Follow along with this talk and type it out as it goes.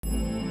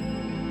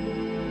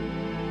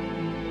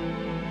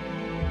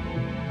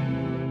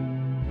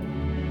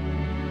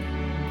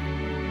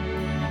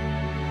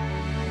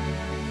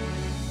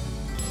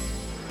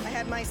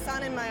my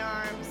son in my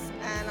arms,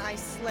 and I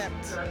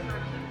slipped.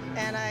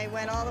 And I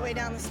went all the way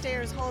down the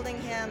stairs holding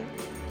him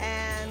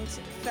and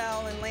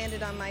fell and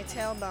landed on my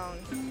tailbone.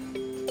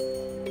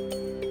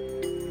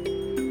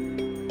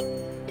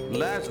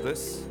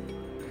 Lazarus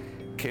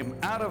came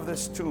out of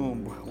this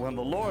tomb when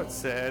the Lord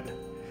said,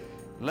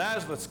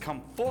 Lazarus,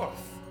 come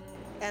forth.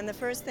 And the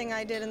first thing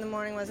I did in the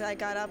morning was I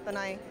got up and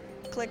I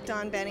clicked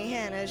on Benny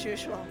Hinn as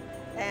usual.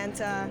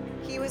 And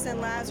he was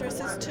in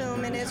Lazarus's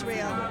tomb in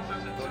Israel.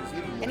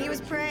 And he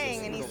was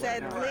praying and he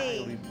said,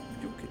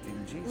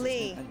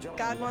 Lee,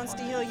 God wants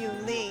to heal you,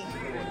 Lee.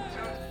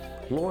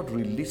 Lord,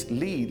 release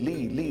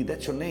Lee,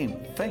 that's your name.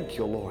 Thank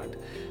you, Lord.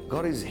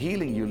 God is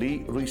healing you,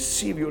 Lee.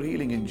 Receive your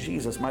healing in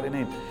Jesus' mighty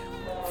name.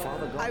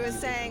 Father God, I was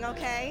saying,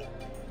 okay.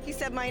 He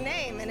said my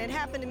name, and it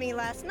happened to me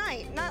last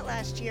night, not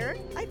last year.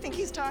 I think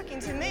he's talking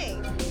to me.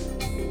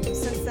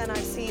 Since then, I've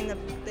seen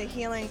the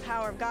healing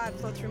power of God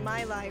flow through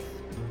my life.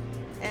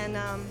 And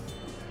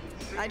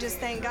I just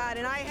thank God.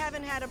 And I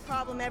haven't had a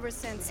problem ever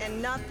since,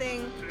 and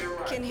nothing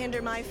can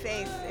hinder my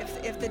faith.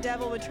 If the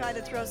devil would try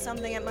to throw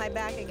something at my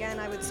back again,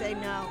 I would say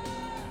no.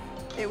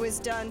 It was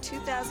done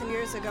 2,000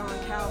 years ago on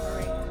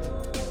Calvary.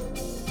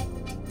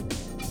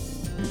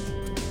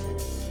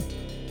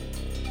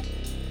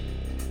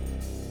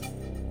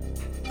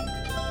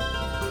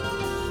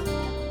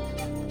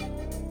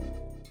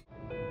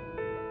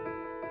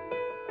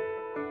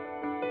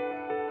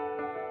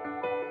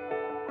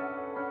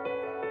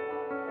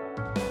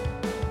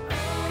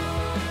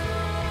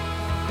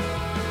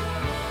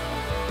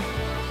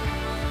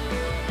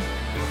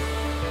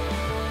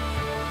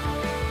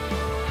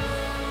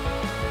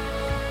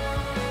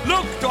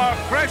 look to our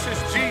precious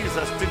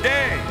Jesus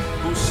today,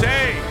 who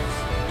saves,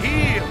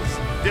 heals,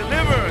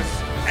 delivers,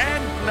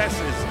 and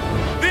blesses.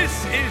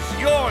 This is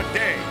your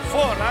day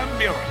for a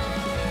miracle.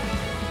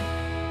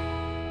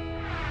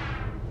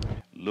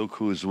 Look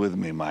who's with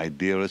me, my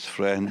dearest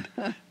friend,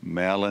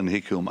 Marilyn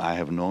Hick, whom I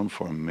have known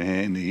for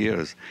many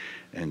years,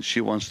 and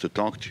she wants to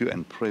talk to you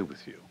and pray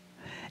with you.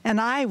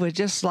 And I would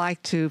just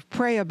like to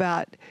pray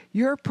about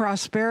your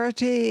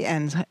prosperity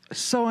and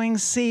sowing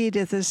seed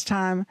at this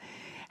time,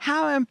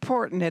 how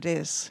important it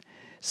is.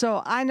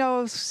 So I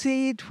know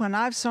seed, when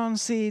I've sown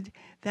seed,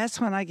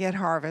 that's when I get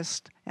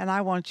harvest, and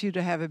I want you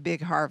to have a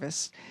big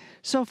harvest.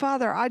 So,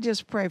 Father, I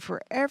just pray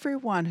for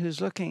everyone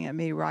who's looking at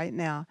me right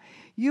now.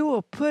 You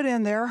will put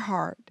in their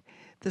heart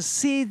the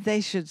seed they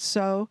should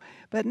sow,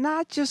 but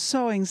not just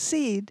sowing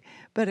seed,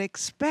 but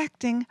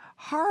expecting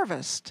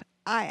harvest.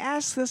 I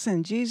ask this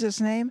in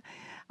Jesus' name.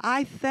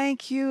 I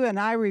thank you and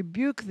I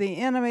rebuke the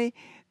enemy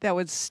that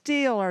would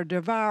steal or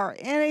devour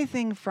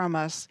anything from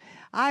us.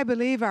 I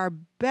believe our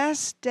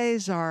best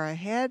days are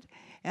ahead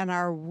and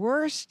our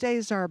worst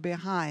days are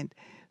behind.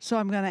 So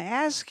I'm going to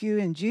ask you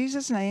in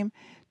Jesus' name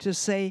to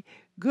say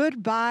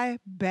goodbye,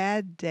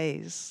 bad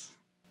days.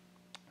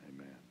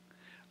 Amen.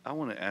 I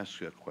want to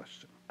ask you a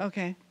question.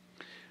 Okay.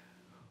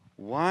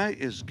 Why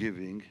is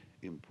giving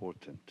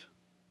important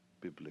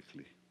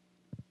biblically?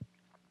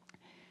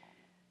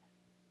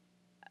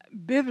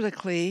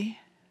 Biblically,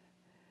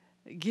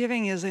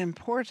 giving is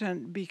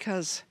important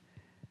because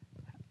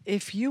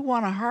if you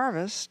want to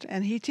harvest,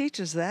 and he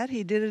teaches that,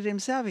 he did it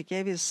himself, he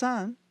gave his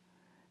son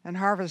and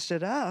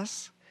harvested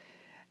us,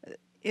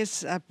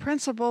 it's a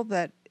principle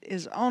that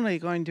is only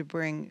going to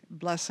bring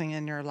blessing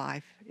in your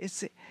life.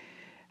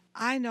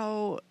 I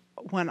know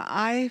when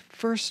I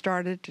first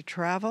started to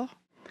travel,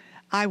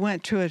 I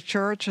went to a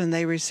church and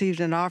they received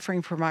an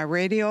offering for my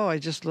radio,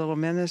 just a little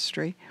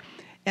ministry,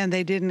 and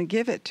they didn't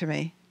give it to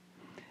me.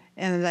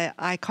 And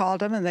I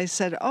called them and they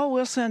said, oh,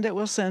 we'll send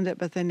it,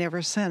 but they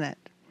never sent it.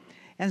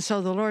 And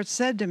so the Lord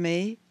said to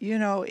me, you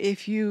know,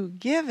 if you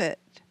give it,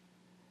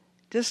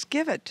 just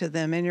give it to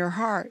them in your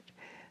heart,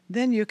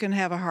 then you can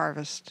have a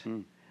harvest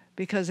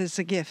because it's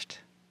a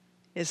gift.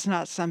 It's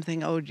not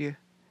something owed you.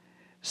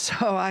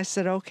 So I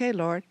said, okay,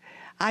 Lord,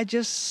 I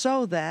just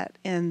sow that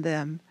in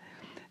them.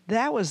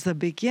 That was the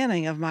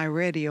beginning of my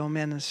radio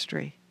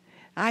ministry.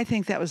 I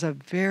think that was a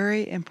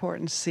very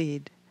important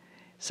seed.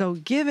 So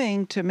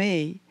giving to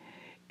me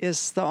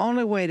is the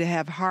only way to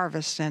have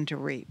harvest and to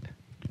reap.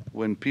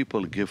 When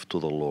people give to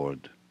the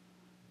Lord,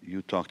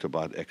 you talked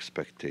about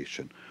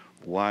expectation.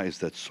 Why is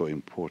that so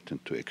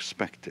important to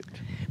expect it?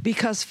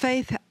 Because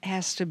faith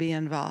has to be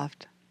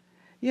involved.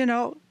 You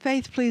know,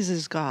 faith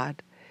pleases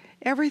God.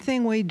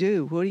 Everything we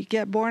do, we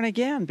get born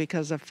again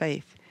because of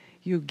faith.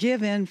 You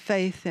give in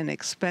faith and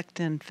expect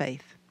in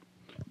faith.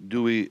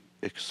 Do we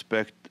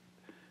expect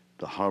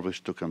the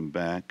harvest to come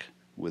back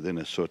within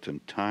a certain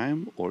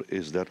time, or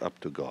is that up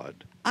to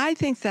God? I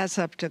think that's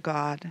up to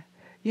God.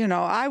 You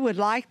know, I would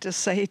like to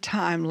say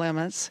time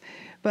limits,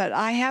 but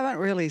I haven't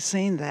really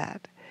seen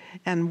that.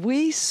 And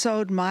we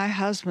sowed my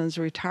husband's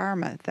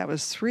retirement. That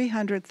was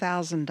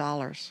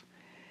 $300,000.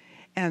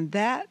 And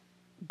that,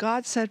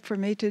 God said for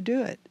me to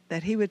do it,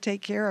 that he would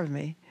take care of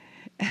me.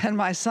 And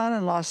my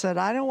son-in-law said,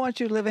 I don't want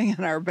you living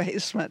in our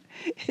basement.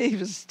 He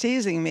was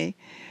teasing me.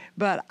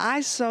 But I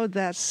sowed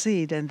that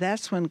seed, and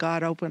that's when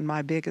God opened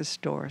my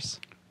biggest doors.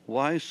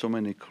 Why so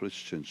many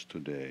Christians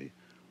today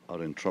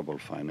are in trouble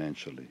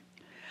financially?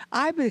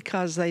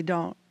 Because they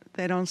don't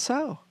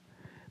sow.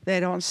 They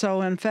don't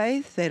sow in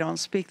faith. They don't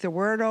speak the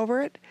word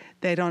over it.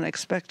 They don't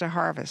expect a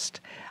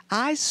harvest.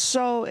 I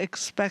sow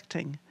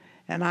expecting,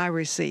 and I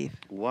receive.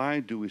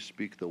 Why do we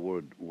speak the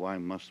word? Why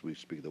must we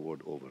speak the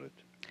word over it?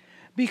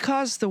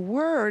 Because the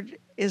word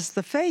is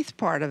the faith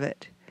part of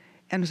it.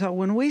 And so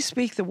when we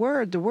speak the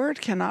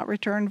word cannot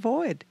return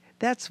void.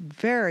 That's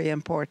very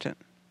important.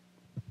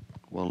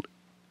 Well,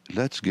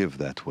 let's give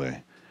that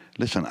way.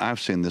 Listen, I've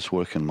seen this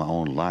work in my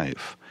own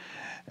life,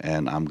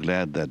 and I'm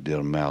glad that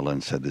dear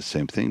Marilyn said the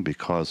same thing,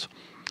 because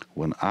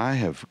when I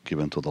have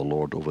given to the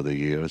Lord over the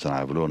years, and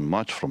I've learned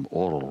much from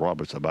Oral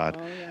Roberts about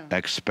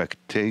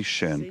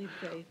expectation,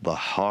 the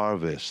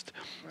harvest.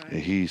 Right.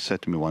 He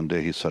said to me one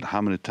day, he said, how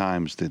many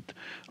times did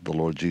the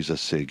Lord Jesus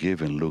say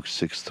give in Luke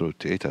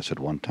 6:38? I said,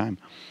 one time.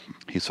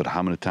 He said,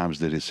 how many times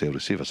did he say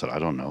receive? I said, I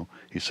don't know.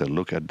 He said,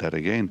 look at that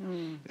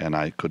again. And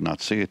I could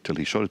not see it till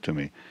he showed it to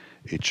me.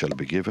 It shall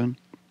be given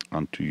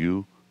unto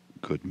you,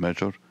 good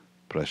measure,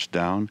 pressed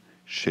down,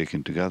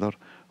 shaken together,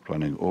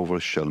 running over,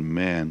 shall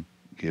man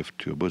give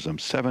to your bosom.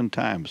 7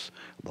 times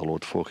the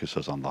Lord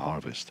focuses on the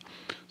harvest.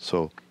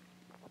 So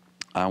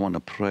I want to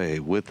pray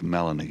with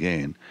Melon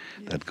again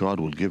that God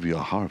will give you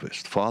a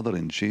harvest. Father,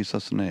 in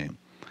Jesus' name,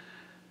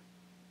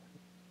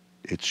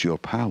 it's your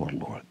power,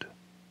 Lord.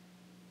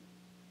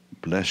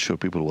 Bless your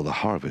people with a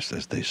harvest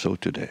as they sow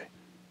today.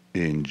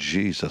 In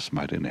Jesus'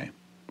 mighty name.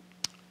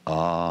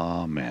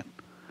 Amen.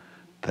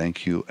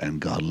 Thank you, and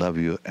God love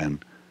you,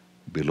 and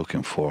be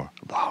looking for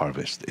the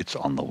harvest. It's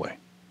on the way.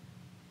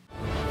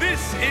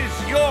 This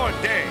is your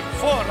day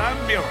for a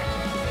miracle.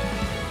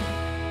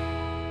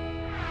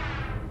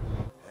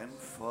 And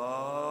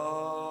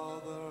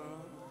Father,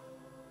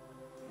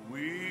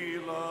 we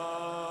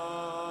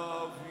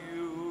love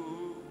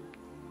you.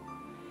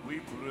 We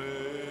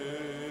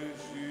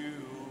praise you.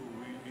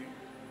 We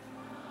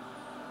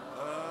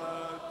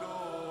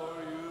adore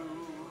you.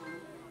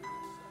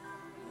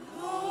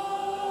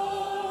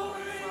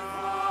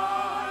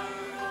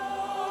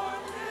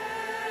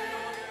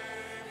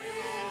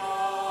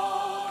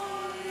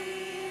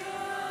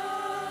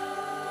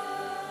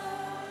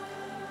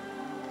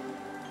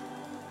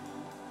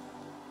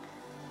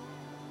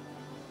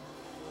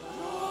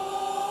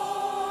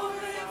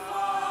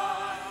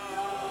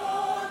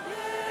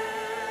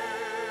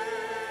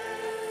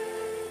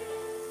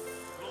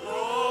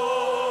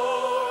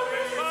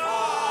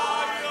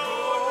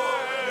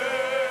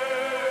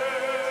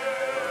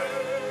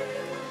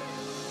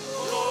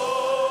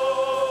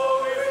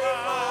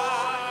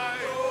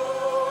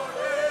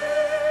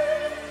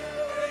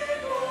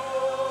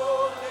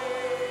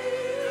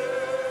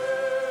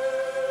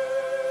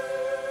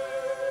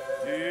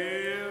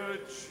 Dear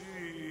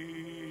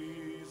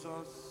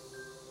Jesus,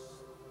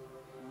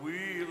 we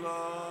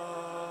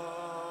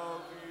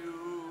love you.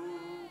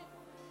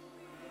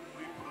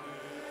 We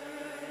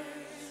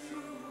praise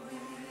you. We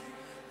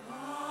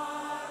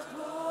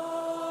adore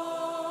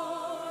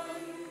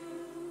you.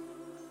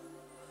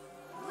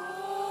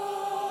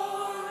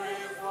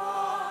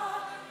 Glorify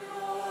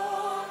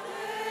your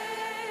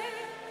name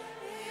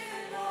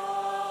in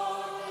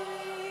all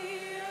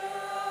the earth.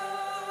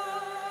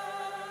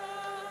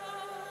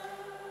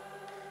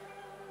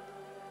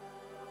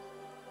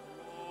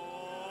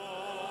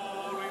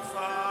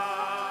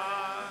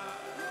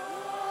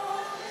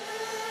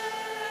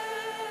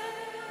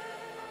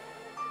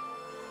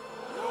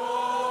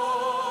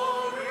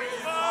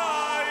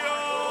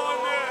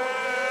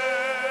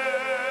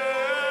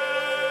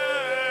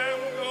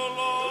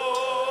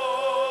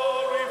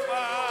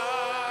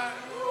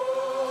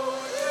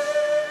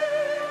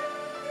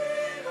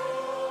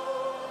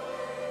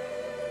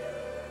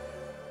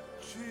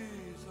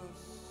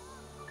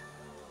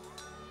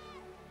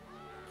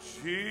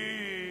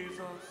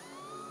 Jesus,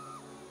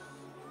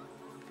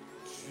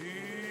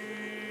 Jesus,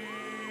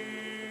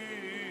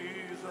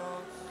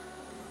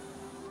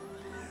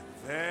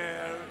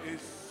 there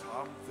is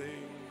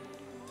something.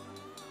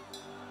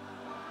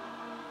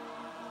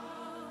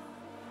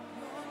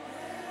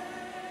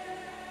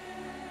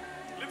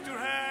 Lift your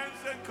hands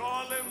and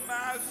call him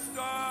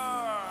Master,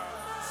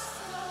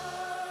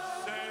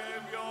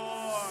 Savior,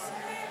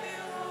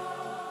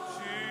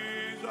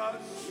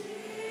 Jesus.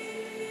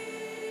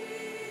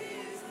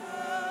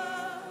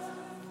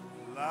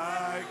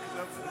 Like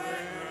the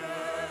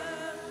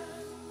fragrance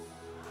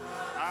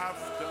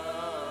after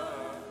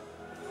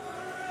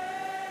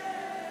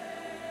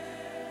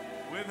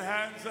with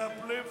hands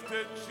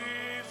uplifted,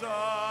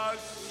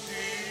 Jesus,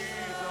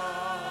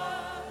 Jesus.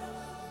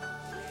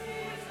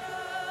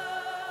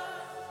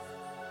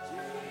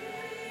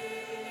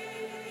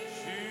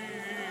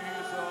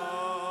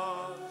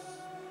 Jesus,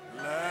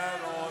 let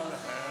all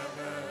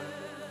heaven,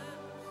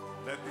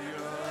 let the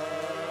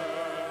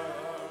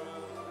earth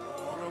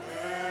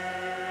proclaim.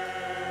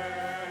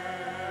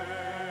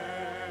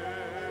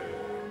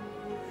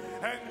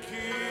 And kings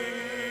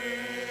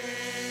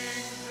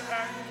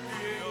and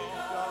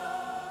kingdoms,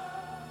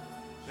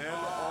 they'll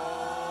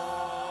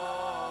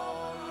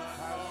all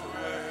pass away.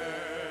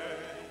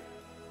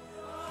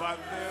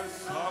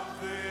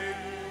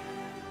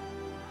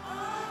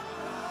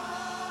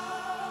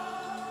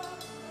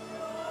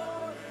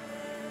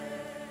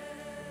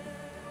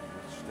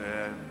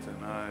 stand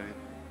tonight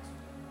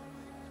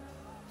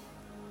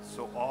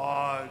so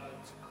awed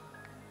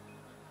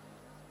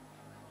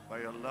by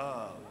your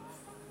love.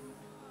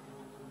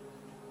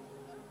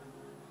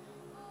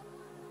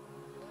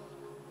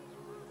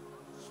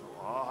 So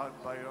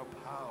awed by your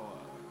power.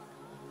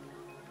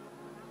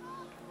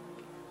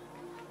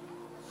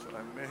 So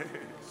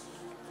amazed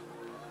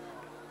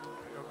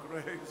by your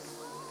grace.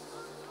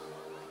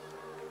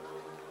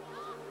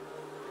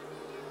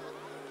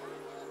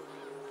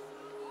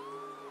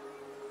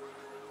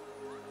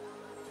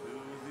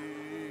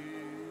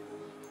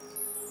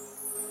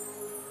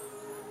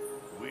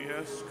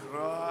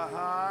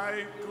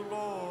 Ascribe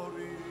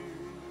glory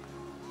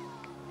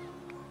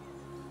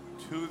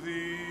to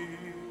thee.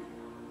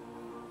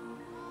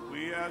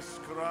 We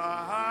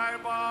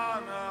ascribe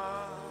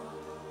honor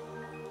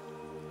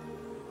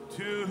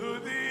to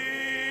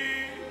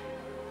thee.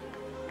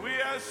 We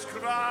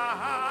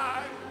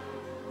ascribe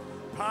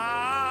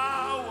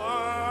power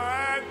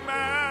and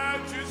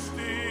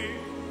majesty.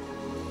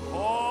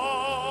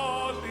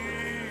 Holy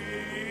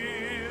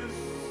is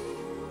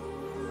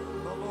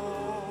the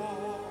Lord.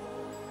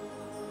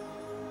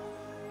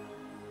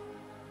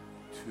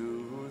 To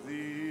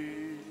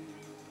thee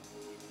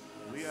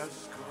we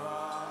ascribe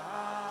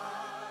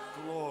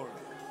glory.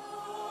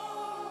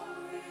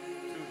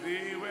 To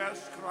thee we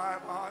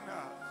ascribe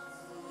honor.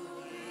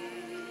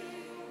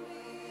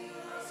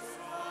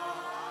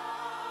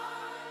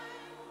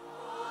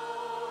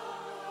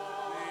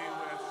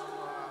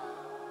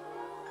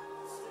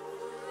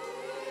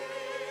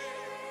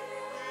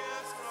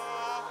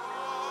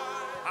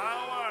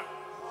 Power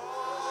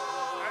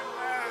and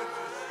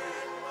majesty.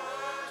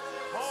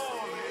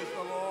 Holy is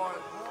the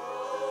Lord.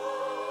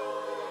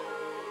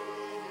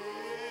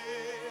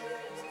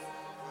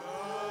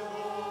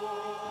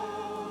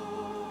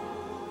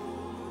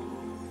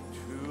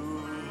 To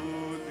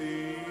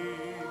thee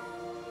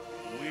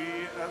we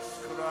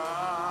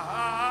ascribe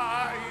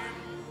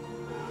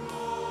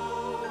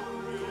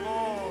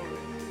glory.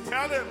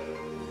 Tell him.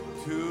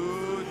 To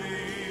thee.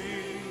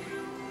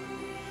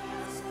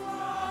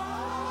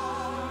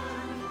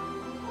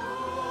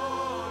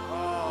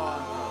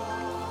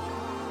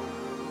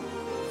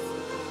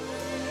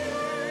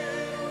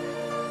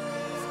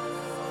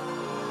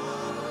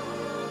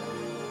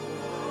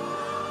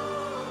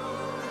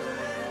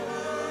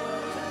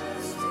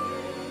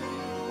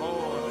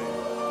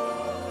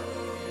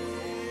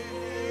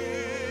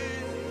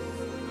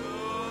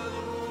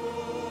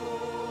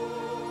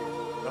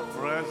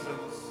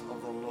 Presence of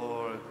the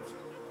Lord.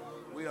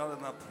 We are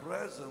in the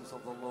presence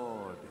of the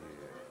Lord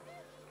here.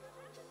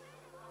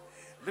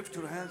 Lift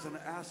your hands and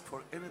ask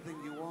for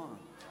anything you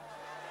want.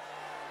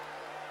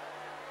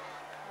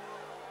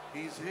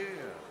 He's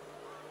here.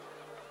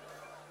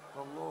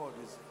 The Lord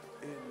is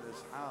in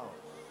this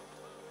house.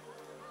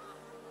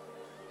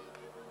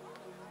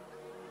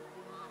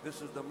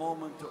 This is the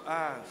moment to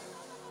ask.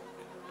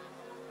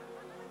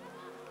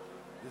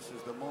 This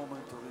is the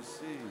moment to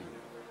receive.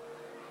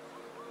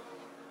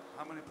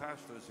 How many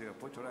pastors here?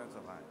 Put your hands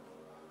up high.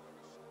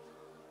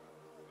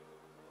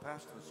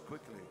 Pastors,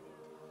 quickly.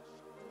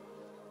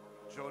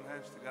 Join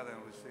hands together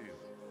and receive.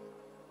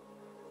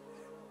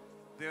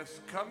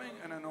 There's coming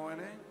an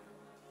anointing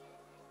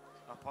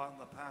upon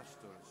the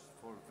pastors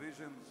for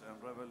visions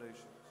and revelations.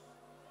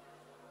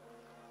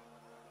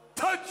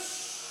 Touch!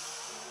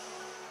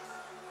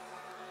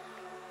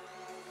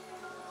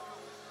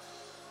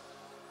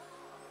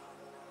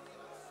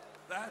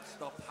 That's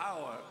the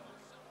power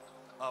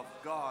of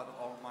God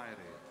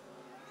Almighty.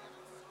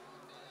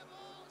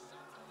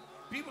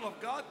 People of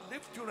God,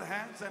 lift your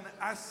hands and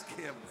ask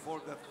Him for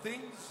the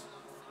things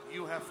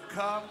you have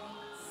come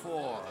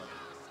for.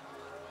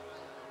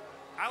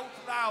 Out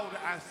loud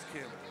ask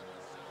Him.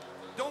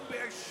 Don't be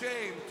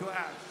ashamed to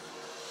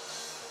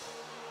ask.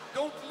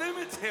 Don't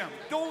limit Him.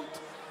 Do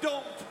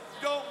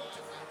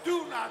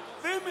not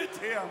limit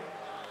Him.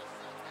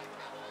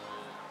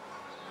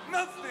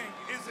 Nothing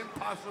is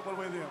impossible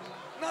with Him.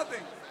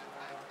 Nothing.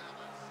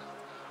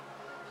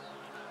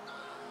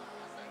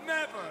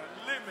 Never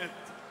limit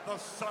the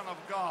Son of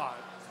God.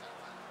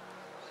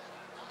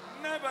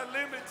 Never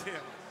limit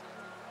Him.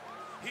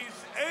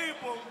 He's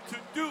able to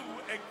do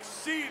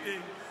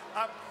exceeding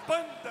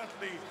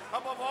abundantly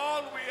above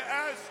all we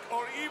ask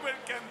or even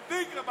can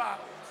think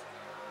about.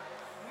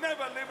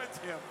 Never limit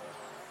Him.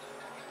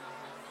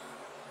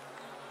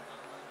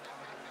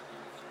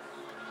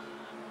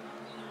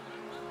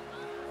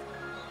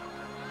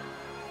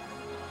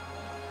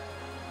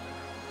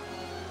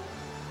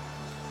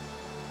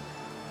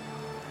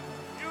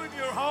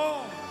 Your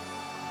home,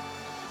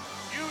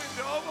 you in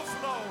the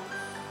overflow.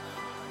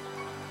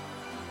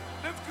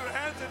 Lift your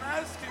hands and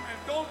ask Him,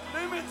 and don't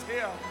limit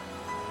Him.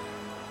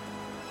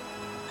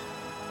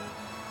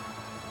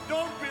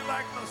 Don't be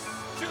like the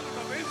children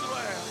of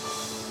Israel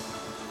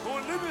who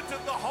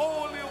limited the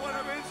Holy One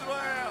of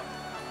Israel.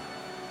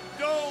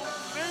 Don't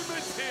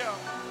limit Him.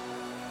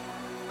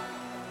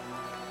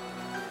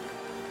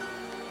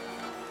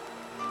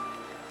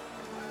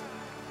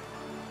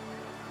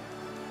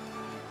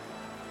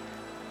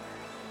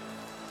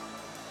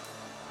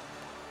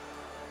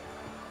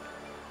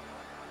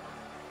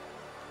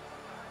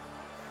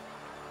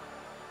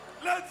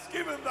 Let's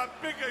give him the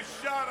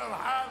biggest shout of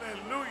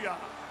hallelujah.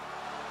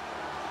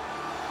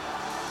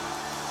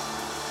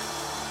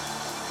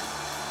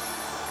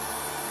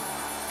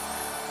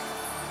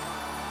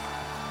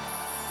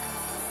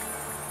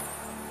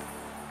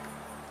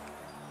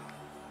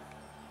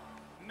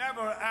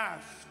 Never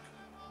ask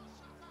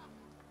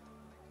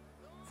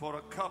for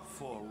a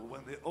cupful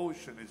when the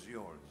ocean is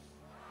yours.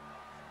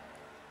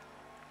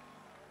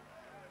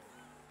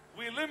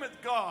 We limit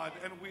God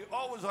and we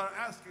always are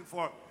asking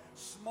for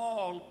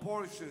small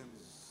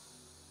portions.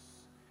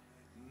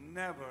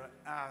 Never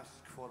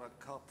ask for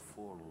a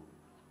cupful.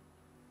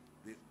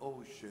 The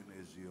ocean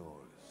is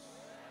yours.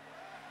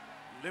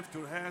 Lift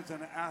your hands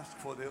and ask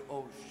for the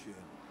ocean.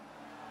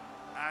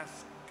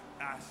 Ask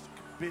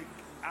big.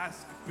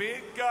 Ask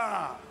big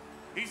God.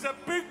 He's a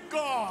big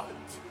God.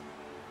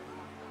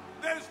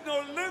 There's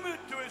no limit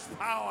to his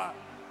power.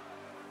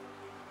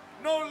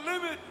 No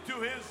limit to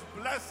his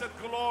blessed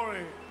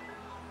glory.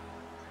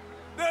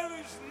 There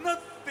is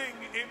nothing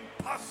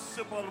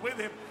impossible with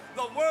him.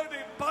 The word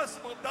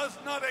impossible does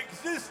not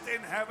exist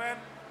in heaven.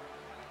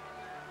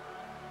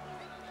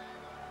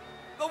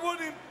 The word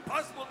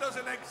impossible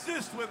doesn't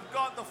exist with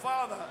God the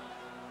Father.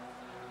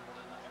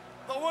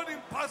 The word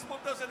impossible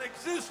doesn't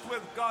exist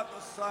with God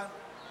the Son.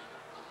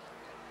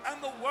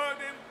 And the word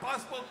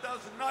impossible does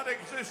not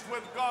exist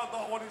with God the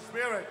Holy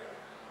Spirit.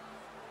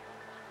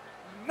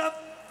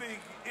 Nothing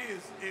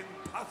is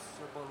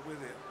impossible with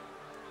him.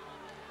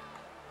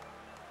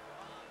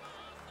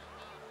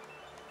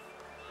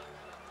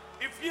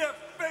 If ye have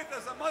faith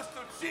as a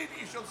mustard seed,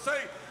 ye shall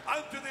say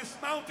unto this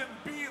mountain,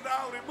 be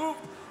thou removed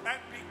and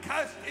be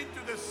cast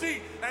into the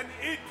sea, and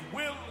it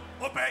will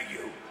obey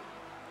you.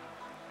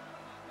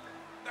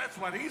 That's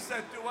what he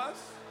said to us.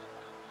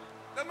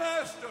 The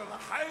Master, the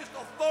highest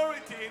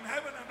authority in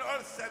heaven and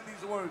earth, said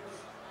these words.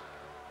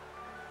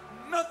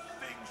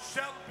 Nothing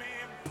shall be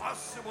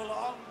impossible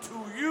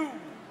unto you.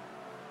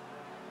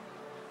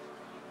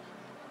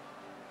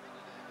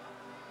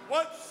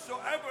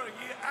 Whatsoever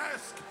ye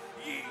ask,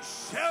 ye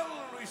shall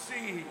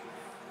receive.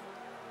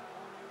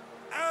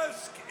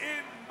 Ask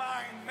in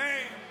my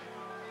name,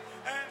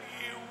 and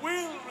ye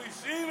will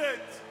receive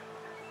it.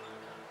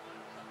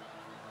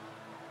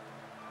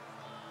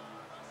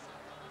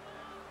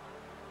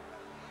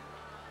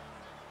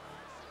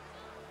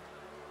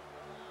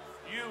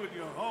 You in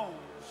your homes,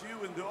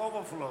 you in the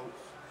overflows,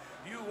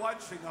 you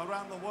watching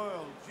around the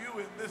world, you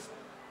in this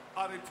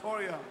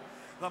auditorium.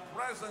 The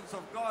presence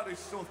of God is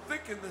so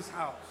thick in this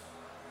house.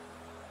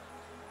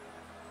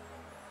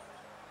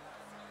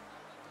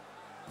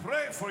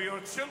 Pray for your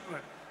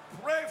children.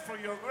 Pray for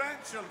your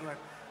grandchildren.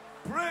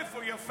 Pray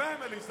for your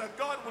families that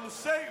God will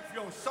save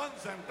your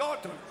sons and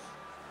daughters.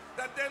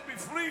 That they'll be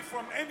free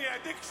from any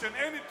addiction,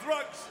 any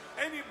drugs,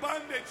 any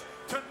bondage.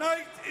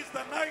 Tonight is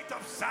the night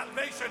of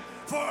salvation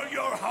for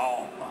your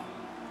home.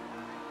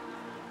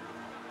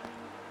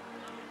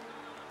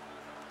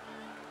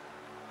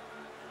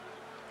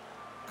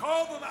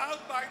 Call them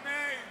out by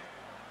name.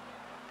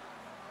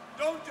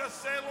 Don't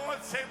just say, Lord,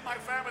 save my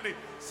family.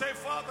 Say,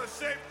 Father,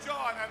 save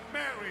John and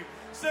Mary.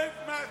 Save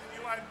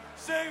Matthew and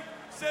save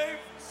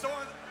so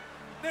on.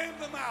 Name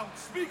them out.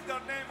 Speak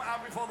their name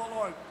out before the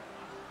Lord.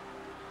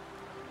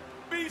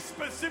 Be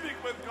specific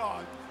with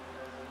God.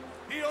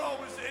 He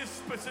always is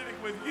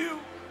specific with you.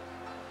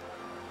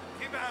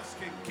 Keep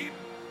asking. Keep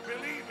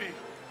believing.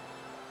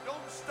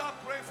 Don't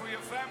stop praying for your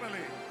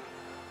family.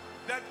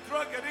 That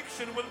drug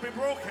addiction will be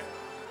broken.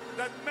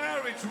 That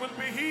marriage will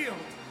be healed.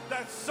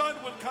 That son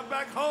will come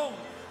back home.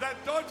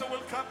 That daughter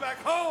will come back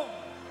home.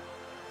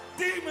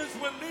 Demons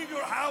will leave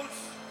your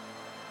house.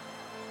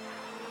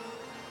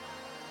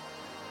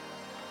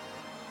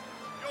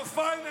 Your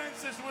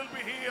finances will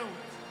be healed.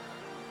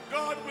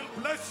 God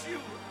will bless you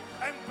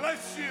and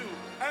bless you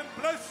and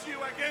bless you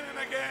again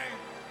and again.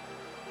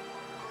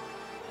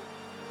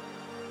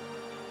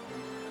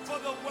 For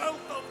the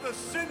wealth of the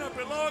sinner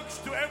belongs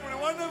to every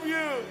one of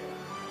you.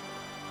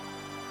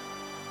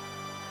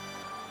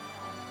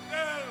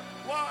 There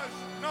was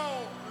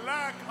no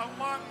lack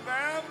among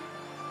them.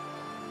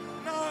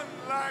 None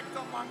lacked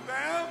among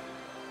them.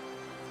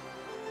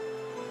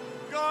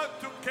 God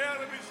took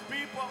care of his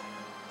people.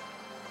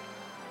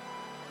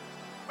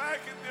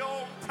 Back in the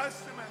Old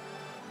Testament,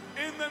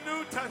 in the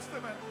New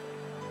Testament,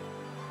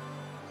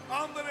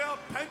 on the day of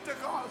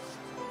Pentecost,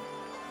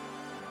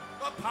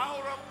 the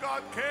power of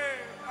God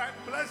came and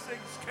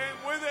blessings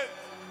came with it.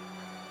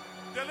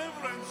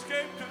 Deliverance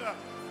came to the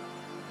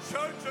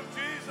Church of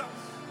Jesus.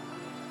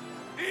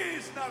 He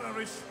is not a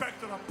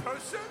respecter of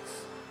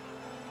persons.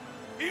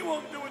 He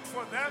won't do it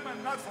for them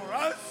and not for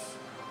us,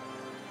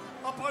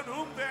 upon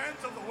whom the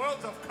ends of the world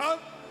have come.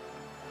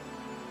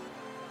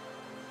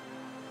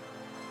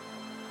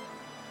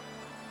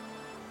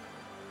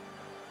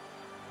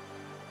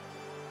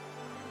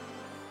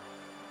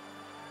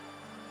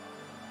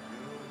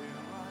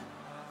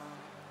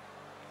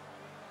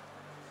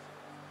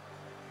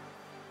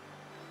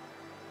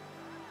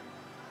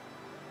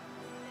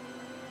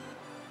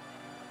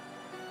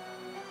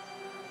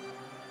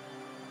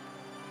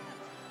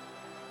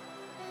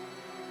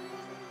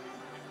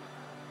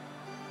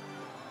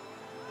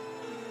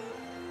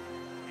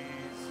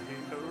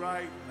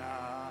 right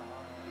now.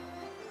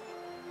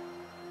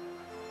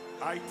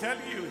 I tell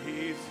you,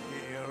 He's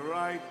here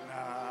right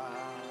now.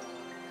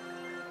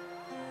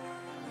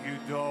 You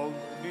don't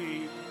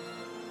need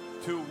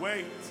to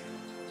wait.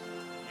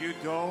 You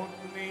don't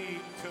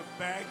need to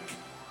beg.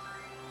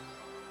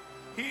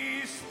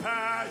 He's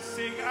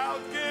passing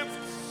out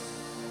gifts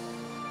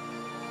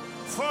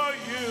for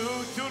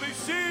you to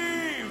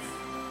receive.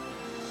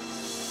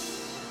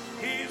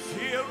 He's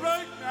here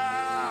right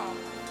now.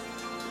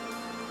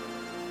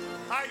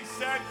 I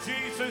said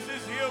Jesus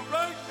is here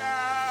right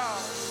now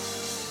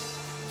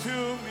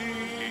to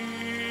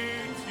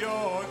meet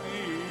your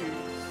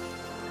needs.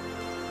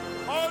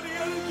 All you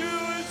gotta do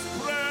is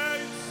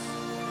praise,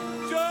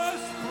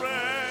 just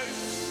praise,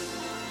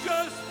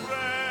 just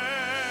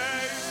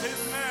praise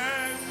His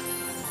name.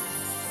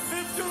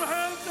 Lift your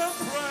hands and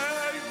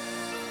praise,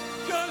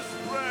 just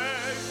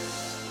praise,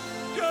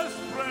 just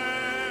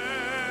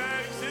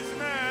praise His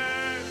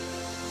name.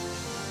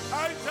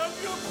 I tell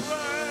you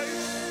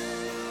praise,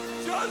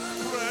 just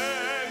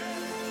praise,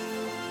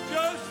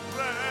 just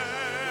praise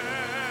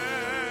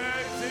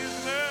His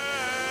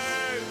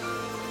name.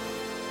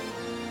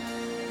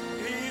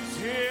 He's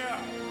here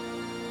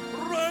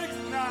right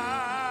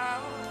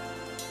now.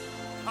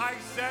 I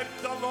said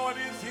the Lord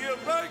is here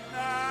right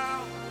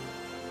now.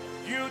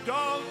 You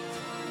don't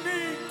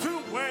need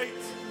to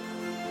wait.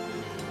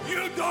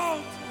 You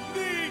don't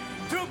need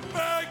to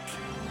beg.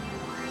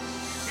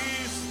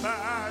 He's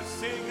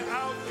passing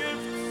out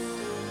gifts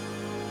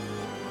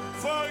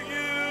for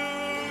you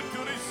to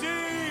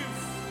receive.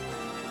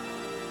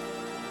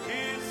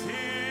 He's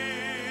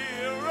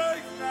here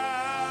right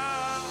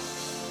now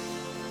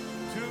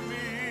to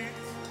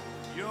meet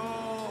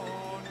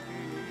your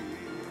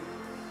needs.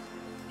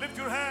 Lift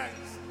your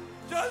hands.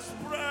 Just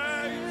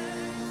praise.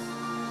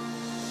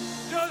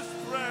 Just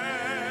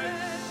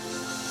praise.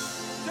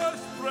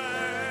 Just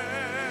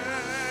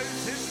praise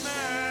His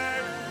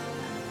name.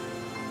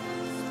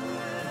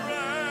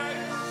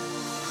 Praise.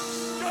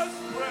 Just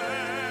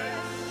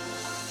praise.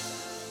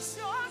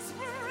 Just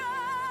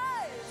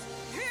praise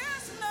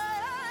His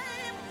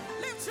name.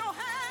 Lift your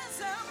hands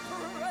and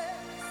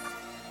praise.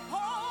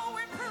 Oh,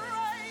 we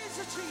praise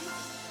you,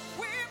 Jesus.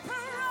 We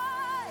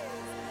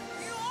praise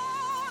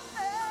your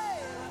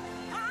name.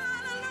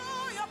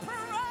 Hallelujah,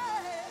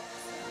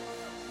 praise.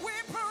 We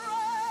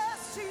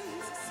praise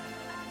Jesus.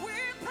 We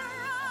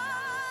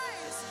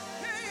praise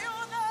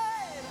your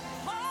name.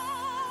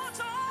 Oh,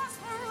 just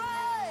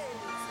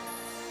praise.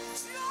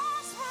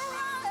 Just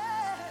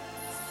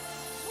praise.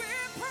 We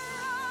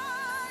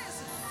praise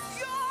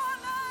your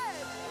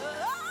name.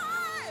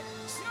 Hey,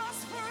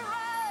 just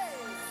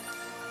praise.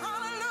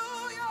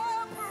 Hallelujah,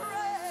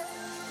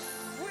 praise.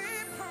 We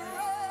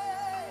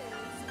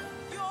praise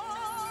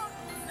your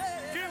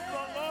name. Give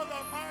the Lord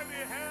a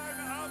mighty hand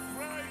of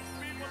praise,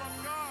 people of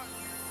God.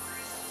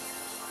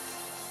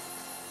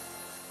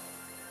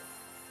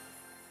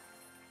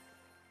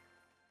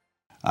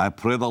 I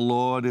pray the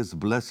Lord is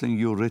blessing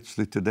you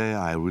richly today.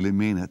 I really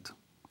mean it.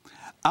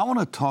 I want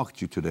to talk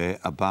to you today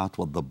about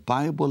what the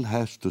Bible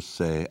has to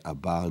say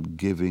about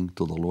giving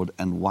to the Lord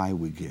and why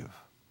we give.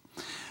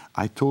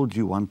 I told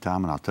you one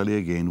time, and I'll tell you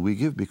again, we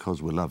give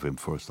because we love Him,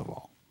 first of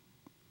all.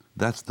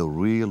 That's the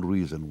real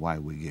reason why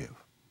we give.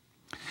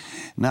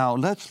 Now,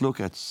 let's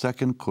look at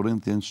 2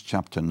 Corinthians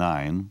chapter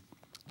 9.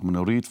 I'm going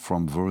to read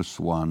from verse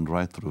 1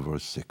 right through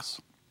verse 6.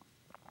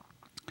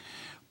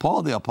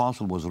 Paul the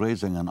Apostle was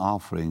raising an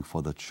offering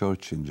for the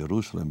church in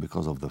Jerusalem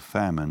because of the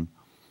famine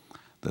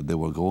that they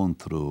were going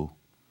through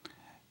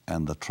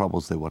and the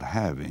troubles they were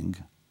having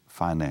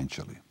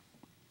financially.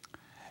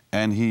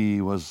 And he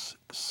was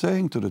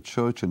saying to the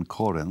church in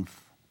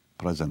Corinth,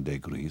 present-day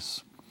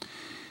Greece,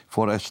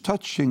 "For as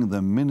touching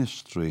the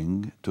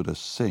ministering to the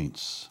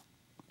saints,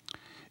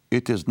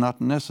 it is not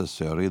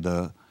necessary,"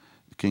 the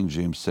King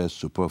James says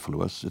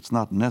superfluous, "it's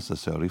not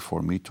necessary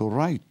for me to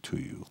write to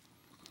you,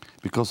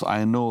 because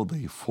I know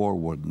the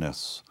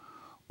forwardness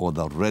or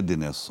the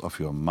readiness of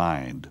your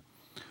mind,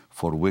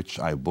 for which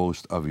I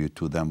boast of you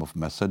to them of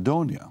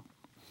Macedonia,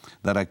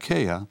 that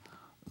Achaia,"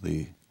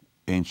 the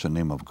ancient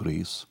name of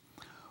Greece,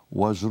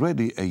 "was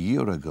ready a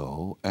year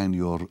ago, and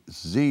your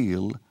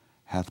zeal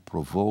hath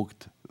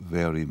provoked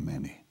very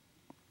many.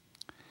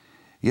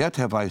 Yet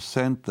have I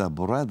sent the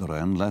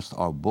brethren, lest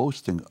our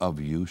boasting of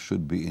you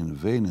should be in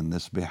vain in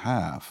this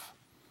behalf,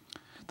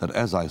 that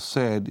as I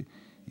said,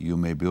 you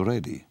may be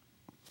ready.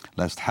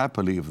 Lest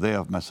happily, if they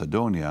of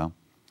Macedonia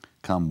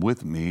come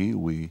with me,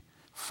 we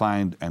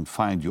find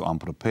you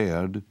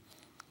unprepared,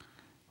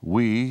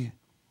 we,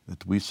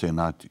 that we say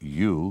not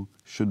you,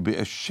 should be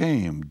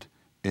ashamed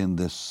in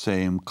this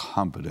same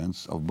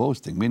confidence of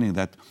boasting." Meaning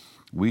that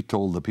we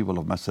told the people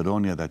of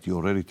Macedonia that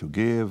you're ready to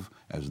give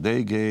as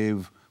they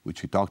gave,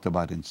 which he talked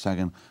about in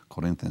 2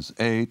 Corinthians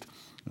 8.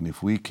 And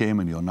if we came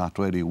and you're not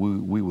ready,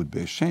 we would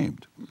be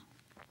ashamed.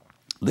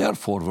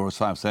 Therefore, verse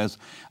 5 says,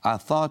 "I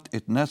thought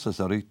it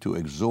necessary to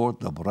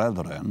exhort the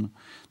brethren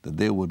that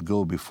they would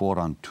go before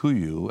unto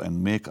you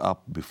and make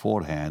up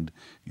beforehand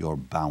your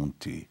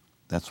bounty."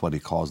 That's what he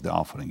calls the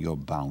offering, your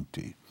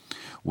bounty.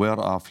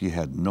 whereof ye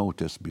had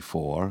noticed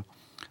before,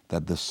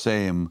 that the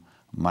same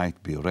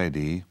might be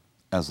ready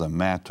as a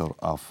matter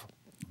of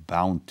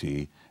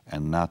bounty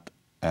and not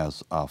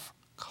as of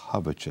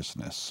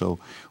covetousness. So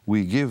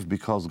we give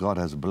because God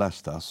has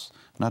blessed us,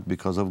 not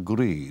because of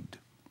greed.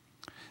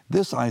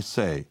 This I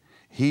say,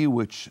 he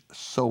which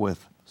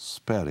soweth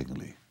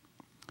sparingly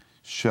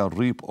shall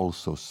reap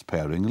also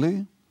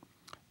sparingly,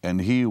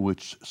 and he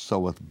which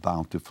soweth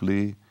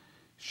bountifully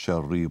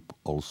shall reap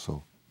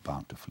also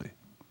bountifully.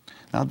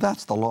 Now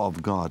that's the law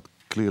of God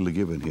clearly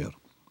given here,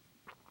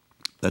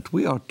 that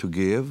we are to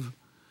give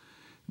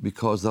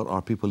because there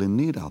are people in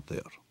need out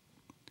there.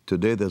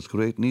 Today there's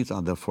great needs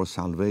out there for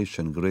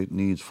salvation, great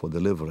needs for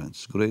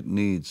deliverance, great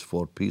needs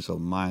for peace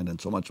of mind,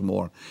 and so much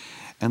more.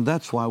 And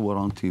that's why we're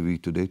on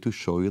TV today, to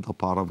show you the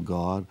power of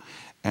God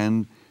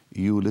and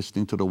you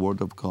listening to the Word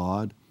of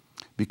God,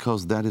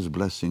 because that is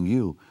blessing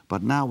you.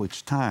 But now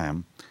it's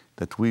time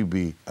that we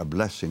be a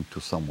blessing to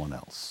someone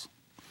else.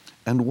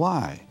 And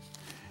why?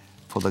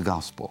 For the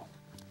gospel.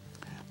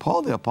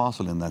 Paul the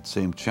Apostle in that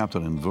same chapter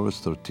in verse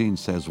 13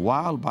 says,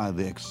 while by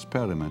the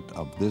experiment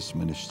of this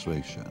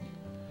ministration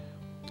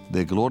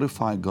they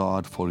glorify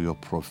God for your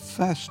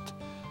professed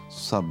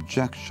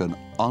subjection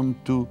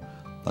unto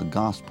the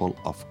gospel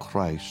of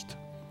Christ,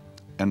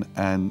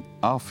 and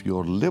of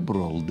your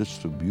liberal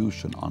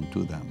distribution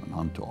unto them and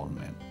unto all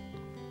men.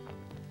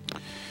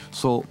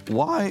 So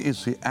why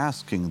is he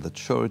asking the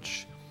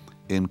church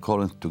in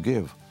Corinth to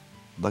give?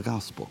 The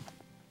gospel.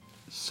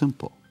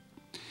 Simple.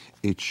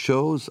 It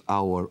shows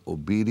our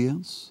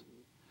obedience.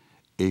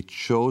 It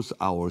shows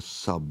our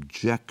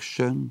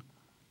subjection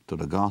to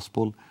the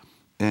gospel,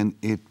 and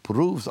it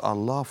proves our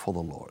love for the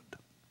Lord.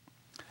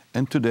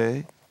 And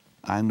today,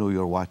 I know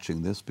you're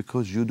watching this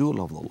because you do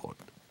love the Lord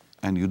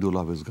and you do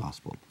love His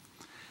gospel.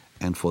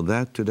 And for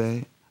that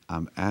today,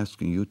 I'm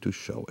asking you to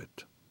show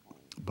it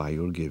by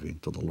your giving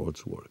to the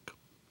Lord's work.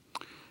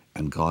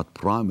 And God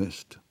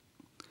promised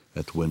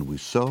that when we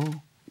sow,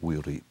 we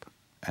reap.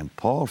 And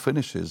Paul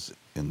finishes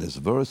in this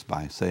verse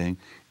by saying,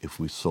 if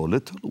we sow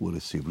little, we'll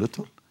receive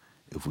little.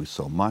 If we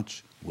sow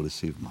much, we'll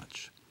receive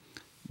much.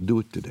 Do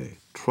it today.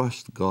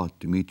 Trust God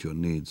to meet your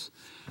needs.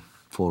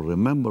 For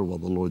remember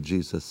what the Lord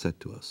Jesus said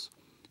to us.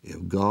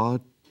 If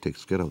God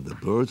takes care of the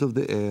birds of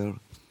the air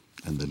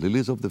and the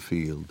lilies of the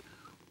field,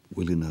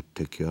 will He not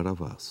take care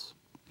of us?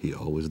 He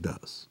always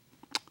does.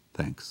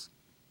 Thanks.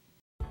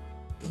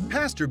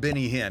 Pastor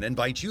Benny Hinn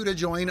invites you to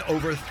join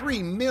over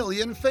 3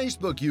 million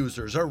Facebook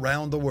users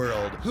around the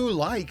world who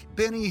like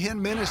Benny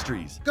Hinn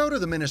Ministries. Go to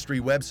the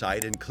ministry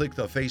website and click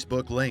the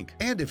Facebook link.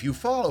 And if you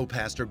follow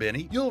Pastor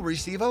Benny, you'll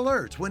receive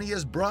alerts when he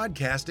is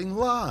broadcasting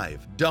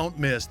live. Don't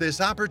miss this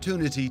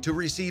opportunity to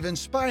receive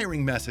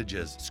inspiring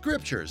messages,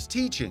 scriptures,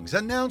 teachings,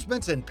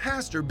 announcements, and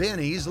Pastor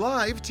Benny's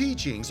live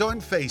teachings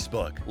on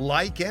Facebook.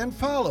 Like and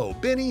follow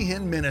Benny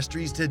Hinn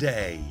Ministries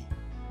today.